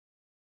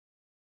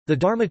The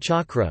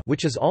Dharmachakra,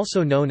 which is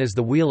also known as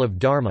the Wheel of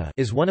Dharma,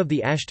 is one of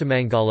the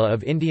Ashtamangala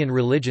of Indian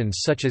religions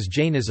such as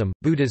Jainism,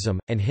 Buddhism,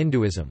 and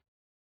Hinduism.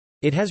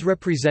 It has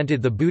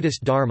represented the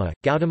Buddhist Dharma,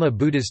 Gautama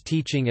Buddha's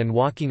teaching and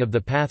walking of the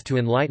path to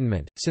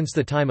enlightenment, since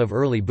the time of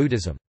early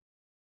Buddhism.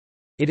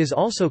 It is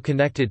also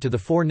connected to the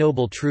Four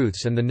Noble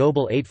Truths and the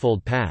Noble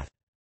Eightfold Path.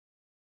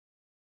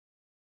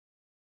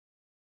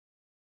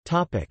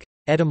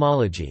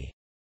 Etymology.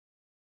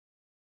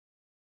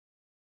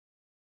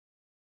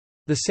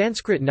 The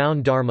Sanskrit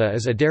noun dharma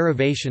is a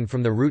derivation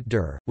from the root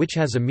dur, which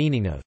has a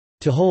meaning of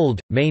to hold,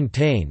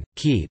 maintain,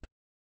 keep,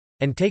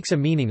 and takes a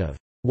meaning of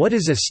what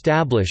is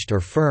established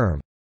or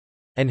firm,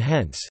 and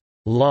hence,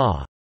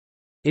 law.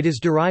 It is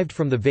derived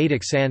from the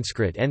Vedic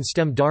Sanskrit and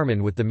stem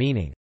dharman with the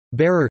meaning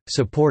bearer,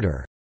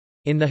 supporter,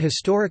 in the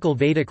historical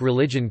Vedic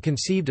religion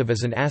conceived of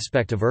as an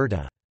aspect of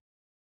urta.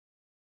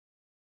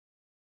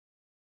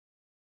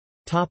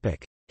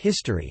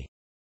 History.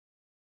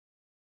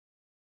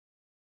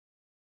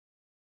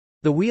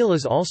 The wheel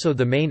is also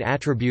the main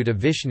attribute of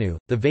Vishnu,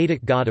 the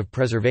Vedic god of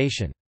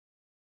preservation.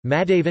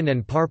 Madhavan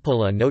and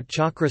Parpula note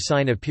chakra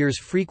sign appears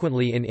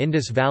frequently in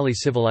Indus Valley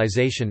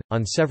Civilization,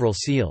 on several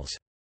seals.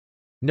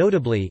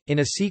 Notably, in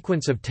a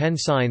sequence of 10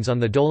 signs on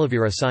the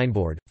Dholavira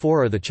signboard,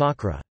 4 are the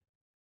chakra.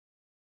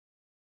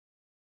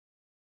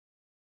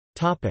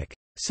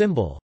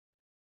 Symbol.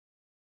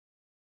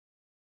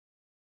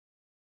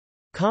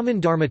 Common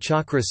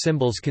Dharmachakra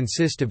symbols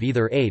consist of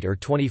either 8 or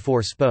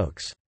 24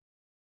 spokes.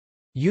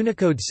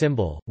 Unicode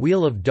symbol,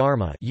 Wheel of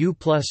Dharma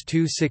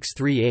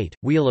U+2638,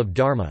 Wheel of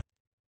Dharma.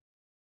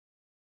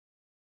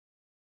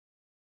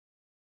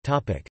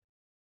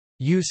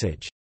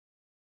 Usage.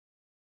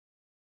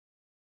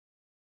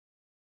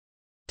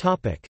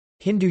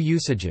 Hindu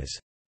usages.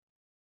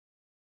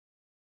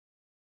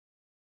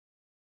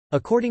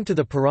 According to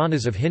the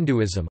Puranas of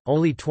Hinduism,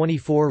 only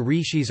 24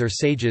 rishis or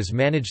sages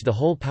managed the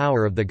whole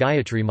power of the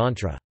Gayatri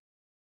mantra.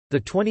 The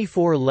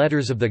 24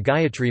 letters of the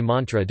Gayatri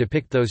mantra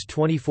depict those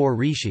 24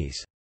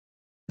 rishis.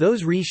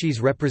 Those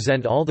rishis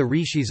represent all the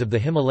rishis of the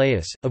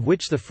Himalayas, of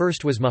which the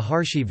first was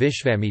Maharshi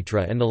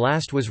Vishvamitra and the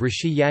last was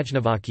Rishi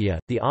Yajnavalkya,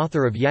 the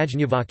author of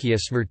Yajnavalkya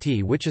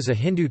Smrti, which is a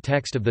Hindu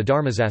text of the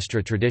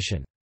Dharmasastra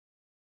tradition.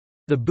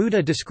 The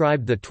Buddha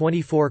described the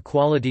 24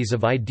 qualities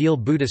of ideal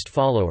Buddhist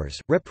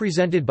followers,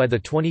 represented by the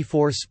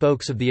 24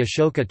 spokes of the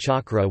Ashoka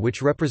chakra,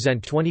 which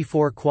represent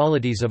 24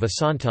 qualities of a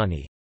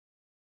Santani.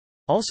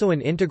 Also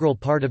an integral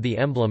part of the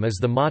emblem is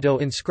the motto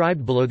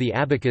inscribed below the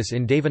abacus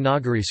in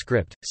Devanagari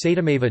script,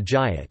 Satyameva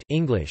Jayat,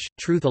 English,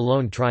 Truth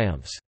alone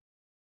triumphs.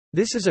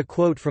 This is a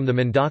quote from the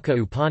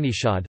Mundaka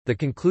Upanishad, the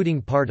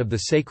concluding part of the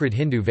sacred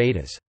Hindu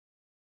Vedas.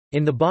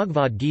 In the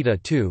Bhagavad Gita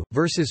 2,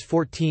 verses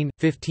 14,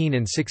 15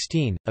 and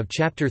 16, of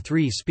chapter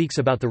 3 speaks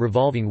about the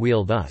revolving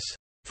wheel thus.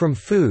 From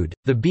food,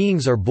 the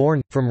beings are born,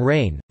 from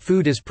rain,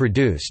 food is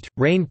produced,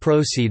 rain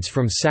proceeds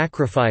from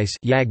sacrifice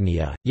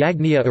yagniya,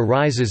 yagniya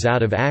arises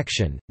out of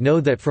action,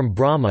 know that from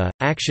Brahma,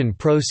 action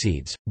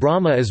proceeds,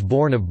 Brahma is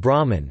born of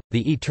Brahman,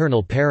 the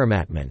eternal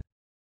Paramatman.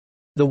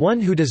 The one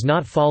who does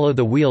not follow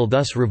the wheel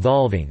thus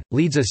revolving,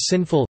 leads a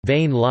sinful,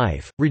 vain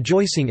life,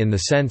 rejoicing in the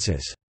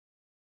senses.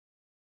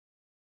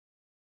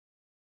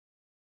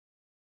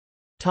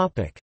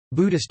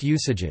 Buddhist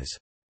usages.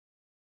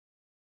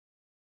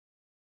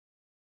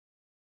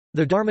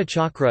 The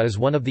Dharmachakra is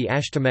one of the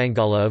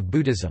Ashtamangala of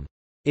Buddhism.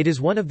 It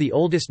is one of the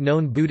oldest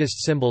known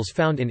Buddhist symbols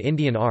found in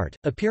Indian art,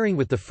 appearing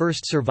with the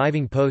first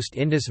surviving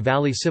post-Indus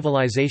Valley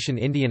Civilization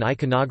Indian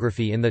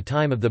iconography in the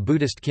time of the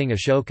Buddhist king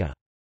Ashoka.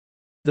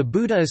 The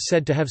Buddha is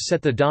said to have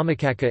set the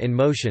Dharmacakka in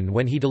motion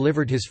when he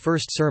delivered his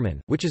first sermon,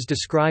 which is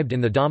described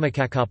in the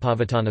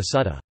Dhammacakkappavattana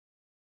Sutta.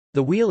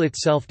 The wheel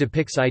itself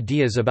depicts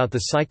ideas about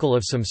the cycle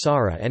of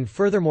samsara and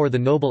furthermore the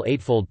Noble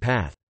Eightfold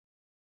Path.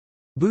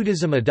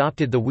 Buddhism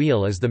adopted the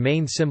wheel as the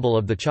main symbol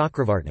of the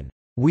Chakravartin,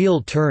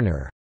 wheel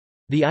turner,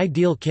 the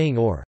ideal king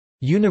or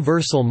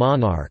universal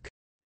monarch,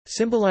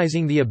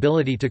 symbolizing the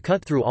ability to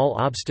cut through all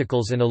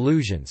obstacles and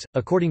illusions.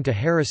 According to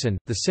Harrison,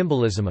 the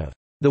symbolism of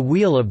the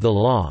wheel of the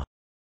law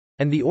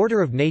and the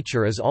order of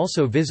nature is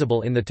also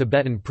visible in the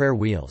Tibetan prayer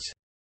wheels.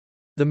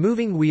 The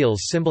moving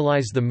wheels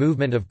symbolize the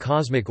movement of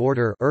cosmic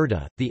order.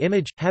 The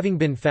image, having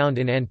been found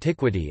in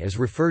antiquity as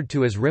referred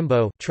to as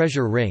rimbo,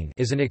 treasure ring,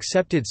 is an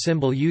accepted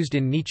symbol used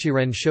in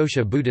Nichiren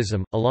Shosha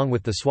Buddhism, along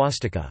with the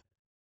swastika.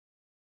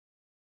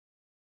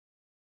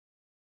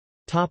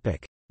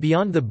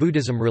 Beyond the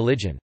Buddhism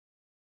religion.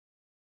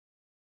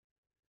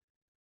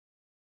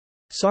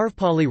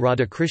 Sarvepalli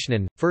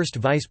Radhakrishnan, first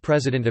Vice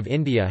President of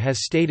India,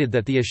 has stated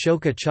that the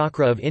Ashoka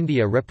Chakra of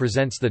India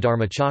represents the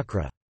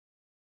Dharmachakra.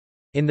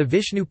 In the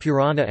Vishnu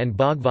Purana and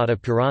Bhagavata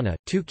Purana,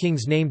 2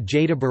 kings named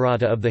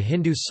Jadabharata of the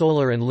Hindu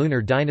solar and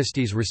lunar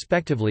dynasties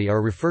respectively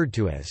are referred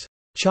to as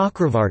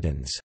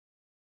Chakravartins.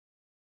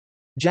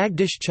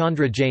 Jagdish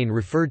Chandra Jain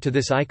referred to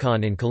this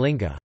icon in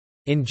Kalinga.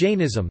 In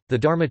Jainism, the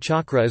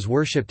Dharmachakra is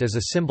worshipped as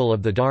a symbol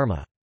of the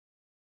Dharma.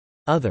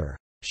 Other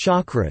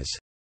chakras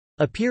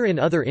appear in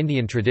other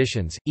Indian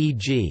traditions,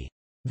 e.g.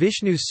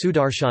 Vishnu's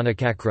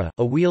Sudarshanachakra,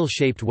 a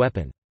wheel-shaped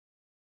weapon.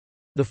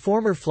 The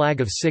former flag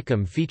of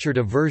Sikkim featured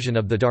a version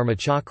of the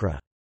Dharmachakra.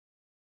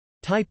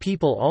 Thai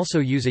people also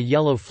use a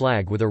yellow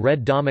flag with a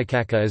red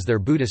Dharmachakra as their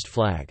Buddhist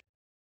flag.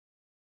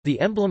 The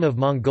emblem of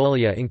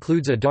Mongolia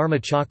includes a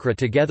Dharmachakra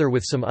together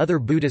with some other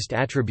Buddhist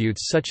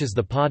attributes such as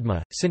the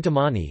Padma,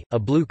 Sintamani, a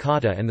blue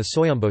kata and the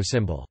Soyombo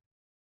symbol.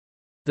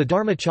 The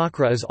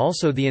Dharmachakra is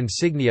also the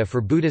insignia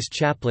for Buddhist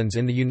chaplains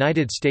in the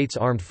United States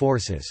Armed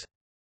Forces.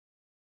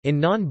 In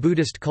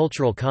non-Buddhist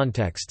cultural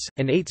contexts,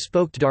 an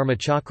 8-spoked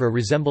Dharmachakra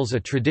resembles a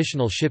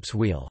traditional ship's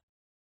wheel.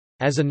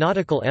 As a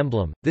nautical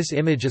emblem, this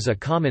image is a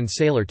common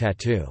sailor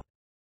tattoo.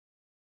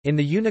 In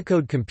the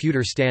Unicode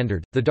computer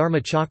standard, the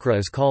Dharmachakra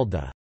is called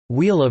the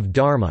wheel of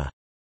Dharma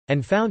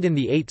and found in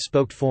the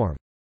 8-spoked form.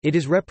 It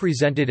is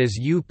represented as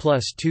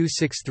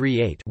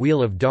U+2638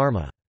 wheel of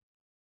Dharma.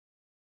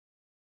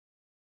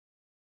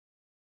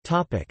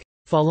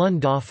 Falun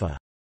Dafa.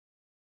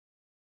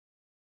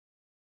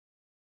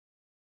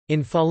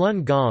 In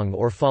Falun Gong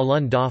or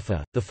Falun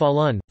Dafa, the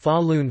Falun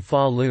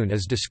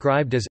is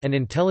described as an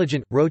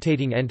intelligent,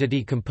 rotating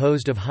entity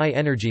composed of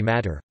high-energy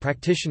matter.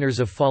 Practitioners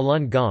of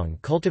Falun Gong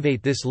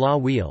cultivate this La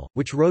wheel,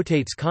 which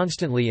rotates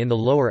constantly in the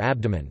lower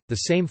abdomen,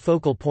 the same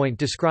focal point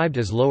described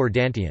as lower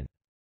dantian.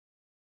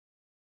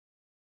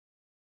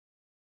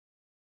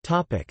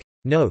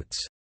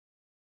 Notes.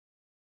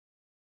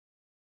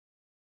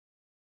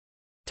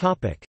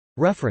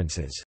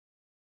 References.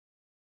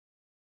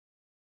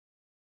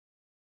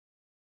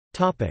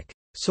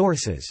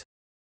 Sources.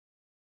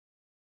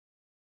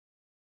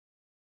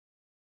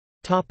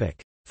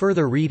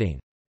 Further reading.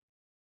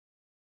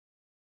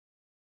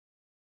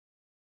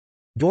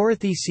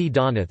 Dorothy C.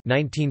 Donath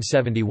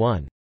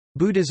 1971.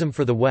 Buddhism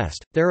for the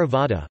West,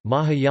 Theravada,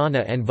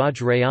 Mahayana and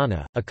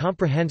Vajrayana, A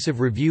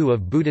Comprehensive Review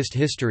of Buddhist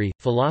History,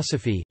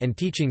 Philosophy, and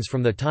Teachings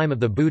from the Time of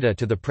the Buddha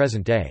to the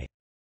Present Day.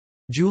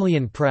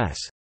 Julian Press.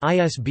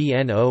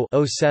 ISBN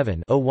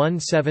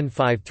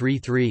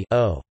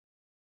 0-07-017533-0.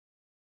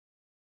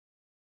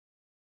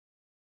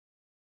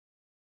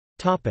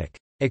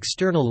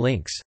 External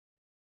links.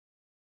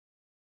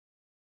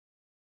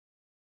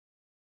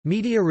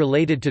 Media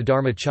related to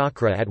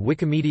Dharmachakra at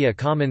Wikimedia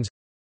Commons.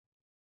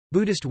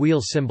 Buddhist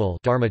wheel symbol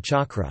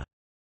Dharmachakra.